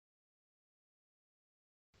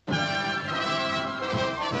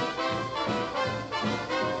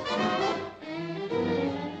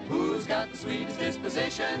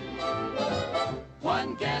opposition.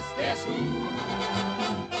 One guess who?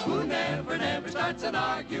 Who never starts an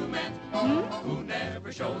argument? Who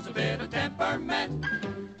never shows a bit of temperament?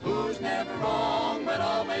 Who's never wrong but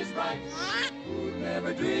always right? Who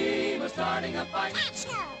never dream of starting a fight?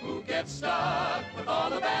 Who gets stuck with all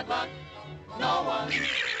the bad luck? No one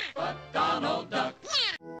but Donald Duck.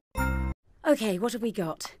 Okay, what have we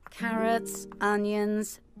got? Carrots,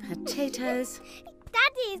 onions, potatoes.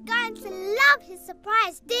 Daddy is going to love his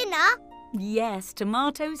surprise dinner. Yes,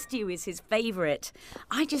 tomato stew is his favourite.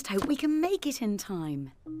 I just hope we can make it in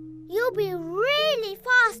time. You'll be really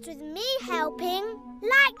fast with me helping,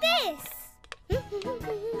 like this.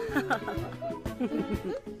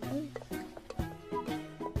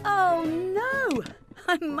 Oh no!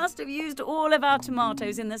 I must have used all of our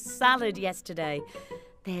tomatoes in the salad yesterday.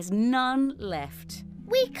 There's none left.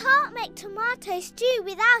 We can't make tomato stew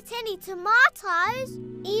without any tomatoes,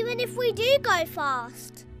 even if we do go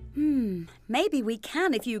fast. Maybe we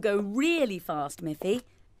can if you go really fast, Miffy.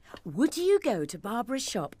 Would you go to Barbara's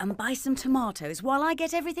shop and buy some tomatoes while I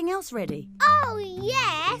get everything else ready? Oh,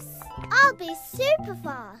 yes. I'll be super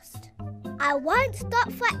fast. I won't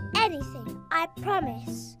stop for anything, I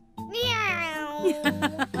promise. Meow.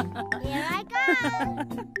 Here I go.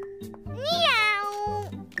 Meow.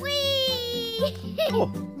 Whee! Oh,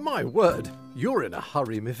 my word. You're in a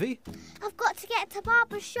hurry, Miffy. I've got to get to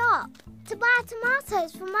Barbara's shop to buy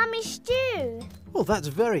tomatoes for Mummy's stew. Well, that's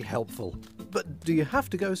very helpful. But do you have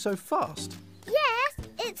to go so fast? Yes,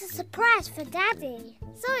 it's a surprise for Daddy.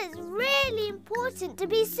 So it's really important to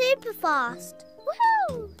be super fast.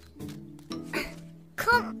 Woohoo!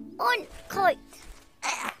 Come on, Kite.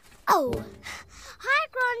 Oh. Hi,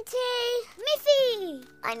 Grunty. Miffy,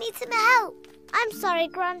 I need some help. I'm sorry,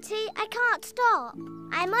 Grunty. I can't stop.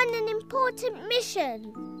 I'm on an important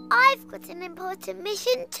mission. I've got an important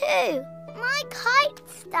mission too. My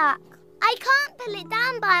kite's stuck. I can't pull it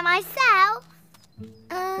down by myself.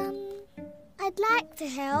 I'd like to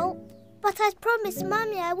help, but I promised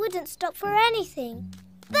Mummy I wouldn't stop for anything.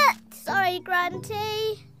 But sorry,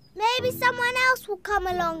 Grunty. Maybe someone else will come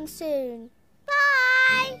along soon.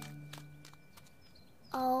 Bye!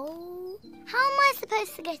 Oh, how am I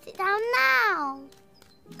supposed to get it down now?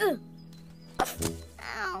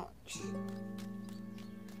 Ouch.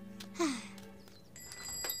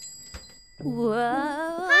 Whoa.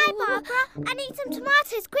 Hi, Barbara. I need some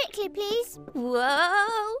tomatoes quickly, please. Whoa.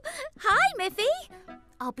 Hi, Miffy.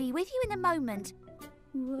 I'll be with you in a moment.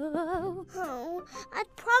 Whoa. Oh,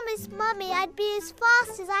 I'd promised Mummy I'd be as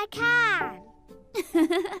fast as I can.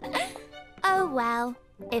 Oh, well,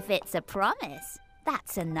 if it's a promise,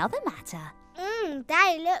 that's another matter.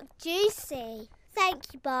 They look juicy.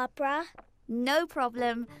 Thank you, Barbara. No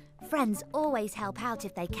problem. Friends always help out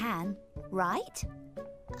if they can, right?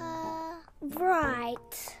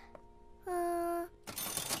 Right.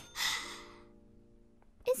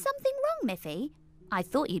 Is something wrong, Miffy? I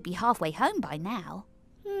thought you'd be halfway home by now.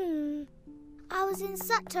 I was in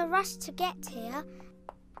such a rush to get here,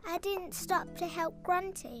 I didn't stop to help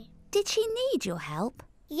Grunty. Did she need your help?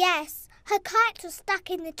 Yes, her kite was stuck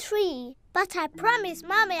in the tree, but I promised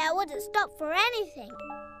Mummy I wouldn't stop for anything.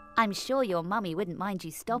 I'm sure your mummy wouldn't mind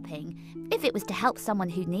you stopping if it was to help someone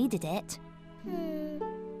who needed it.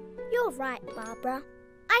 You're right, Barbara.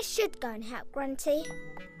 I should go and help Grunty.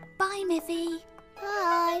 Bye, Miffy.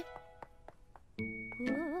 Bye.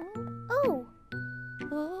 Oh.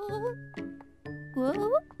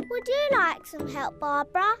 Whoa. Would you like some help,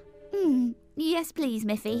 Barbara? Yes, please,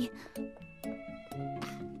 Miffy.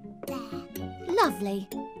 There. Lovely.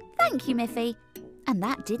 Thank you, Miffy. And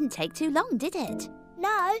that didn't take too long, did it?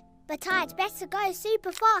 No, but I'd better go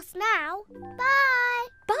super fast now. Bye.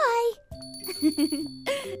 Bye.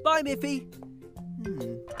 Bye, Miffy.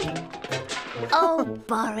 Oh,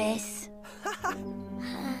 Boris.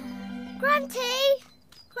 Grunty!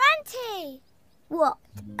 Grunty! What?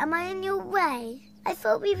 Am I in your way? I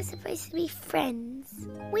thought we were supposed to be friends.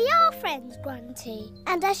 We are friends, Grunty.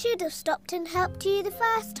 And I should have stopped and helped you the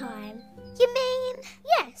first time. You mean?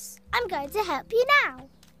 Yes, I'm going to help you now.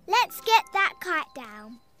 Let's get that kite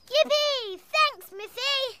down. Yippee! Thanks,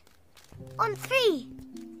 Miffy! On 3.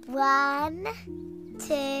 1, 2,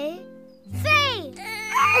 3!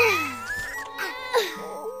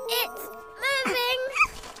 It's moving!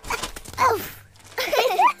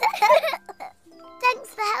 Thanks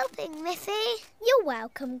for helping, Miffy. You're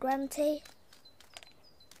welcome, Grunty.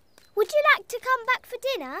 Would you like to come back for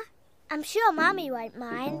dinner? I'm sure Mummy won't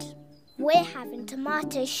mind. We're having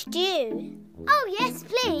tomato stew. Oh, yes,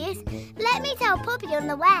 please. Let me tell Poppy on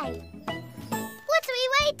the way. What are we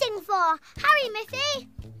waiting for? Hurry, Miffy.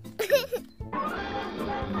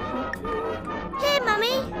 Here,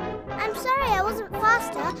 Mummy, I'm sorry I wasn't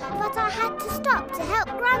faster, but I had to stop to help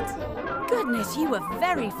Grunty. Goodness, you were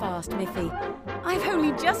very fast, Miffy. I've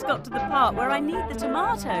only just got to the part where I need the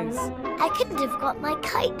tomatoes. I couldn't have got my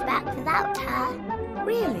kite back without her.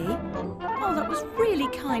 Really? Oh, that was really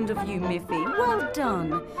kind of you, Miffy. Well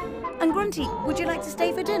done. And Grunty, would you like to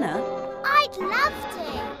stay for dinner? I'd love to.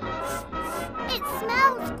 It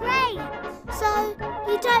smells great. So,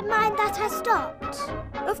 you don't mind that I stopped?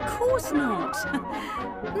 Of course not.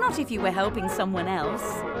 Not if you were helping someone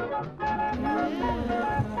else.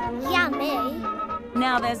 Yummy.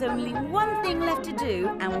 Now there's only one thing left to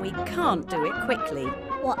do, and we can't do it quickly.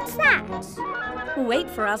 What's that? Wait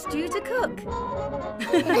for our stew to cook.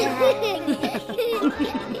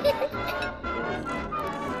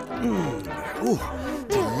 Ooh,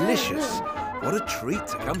 delicious. What a treat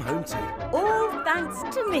to come home to. All thanks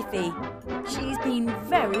to Miffy. She's been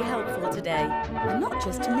very helpful today, and not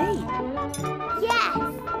just to me. Yes.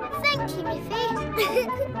 Thank you,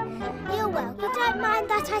 Miffy. You're welcome. You don't mind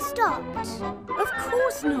that I stopped? Of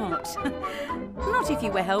course not. Not if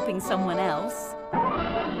you were helping someone else.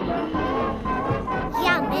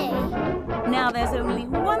 Yummy. Now there's only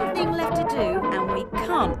one thing left to do, and we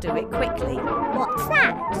can't do it quickly. What's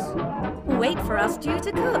that? Wait for our stew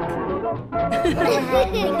to cook.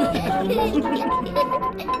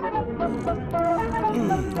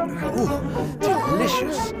 Ooh,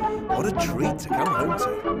 delicious. What a treat to come home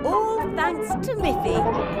to. All thanks to Miffy.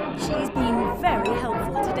 She's been very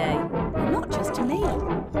helpful today, and not just to me.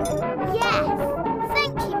 Yes.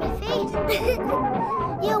 Thank you, Miffy.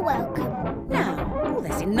 You're welcome. Now,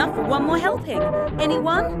 there's enough for one more helping.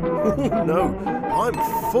 Anyone? No, I'm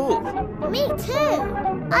full. Me too.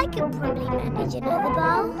 I could probably manage another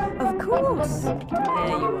bowl. Of course. There you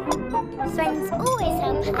are. Friends always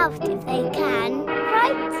help out if they can,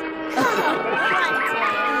 right?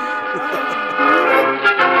 Right.